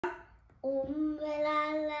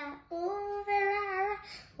la la,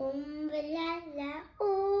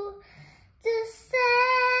 ooh, to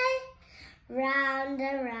say, round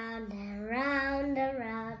and round and round and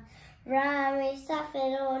round, round we suffer,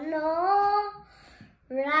 oh no,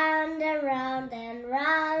 round and round and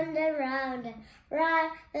round and round and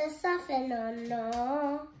round we suffer, oh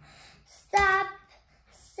no. Stop,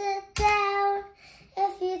 sit down,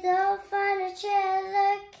 if you don't find a chair,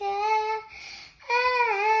 okay.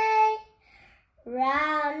 Hey,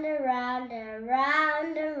 round and round and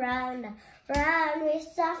round and round and round we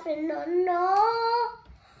suffer, no, no.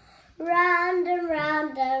 Round and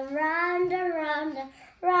round and round and round and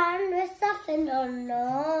round we suffer, no,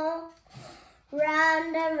 no.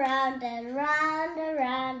 Round and round and round and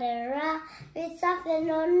round and round we suffer,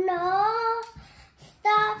 no, no.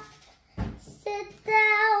 Stop, sit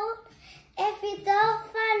down. If you don't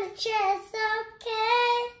find a chair, it's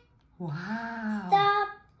okay. Wow. Stop,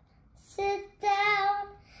 sit down.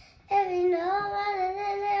 If you know what it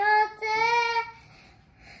is,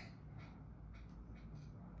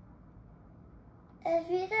 if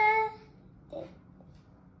you don't.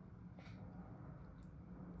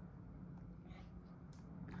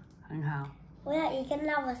 很好。我要一个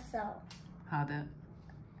那么手。好的。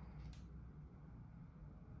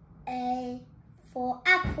A for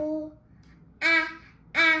apple,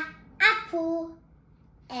 apple.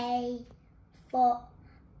 A for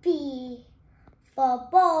B for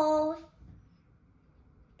ball.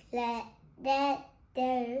 Let that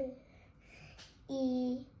go.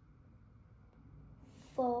 E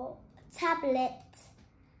for tablet.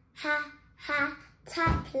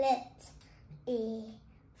 Tablet. E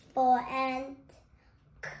for ant.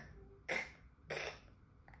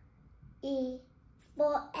 E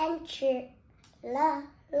for entry. La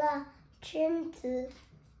裙子。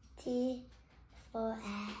T for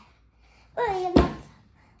air. 我有一个，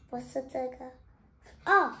不是这个。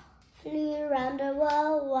哦 ，flew around the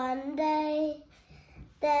world one day.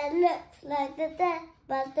 They looked like the dead,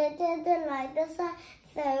 but they didn't like the sun.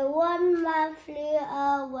 So one man flew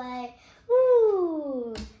away.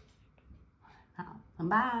 Woo! 好，很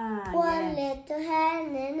棒。One little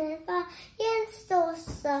hand in his fire,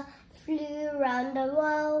 saucer flew round the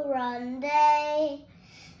world one day.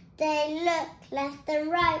 They looked left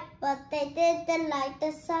and right, but they didn't like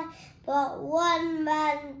the sun. But one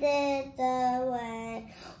man did the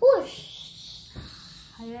way. Whoosh!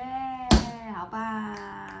 耶，好棒。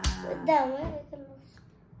等我有一个老师。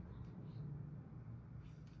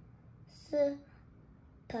是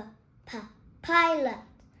pilot.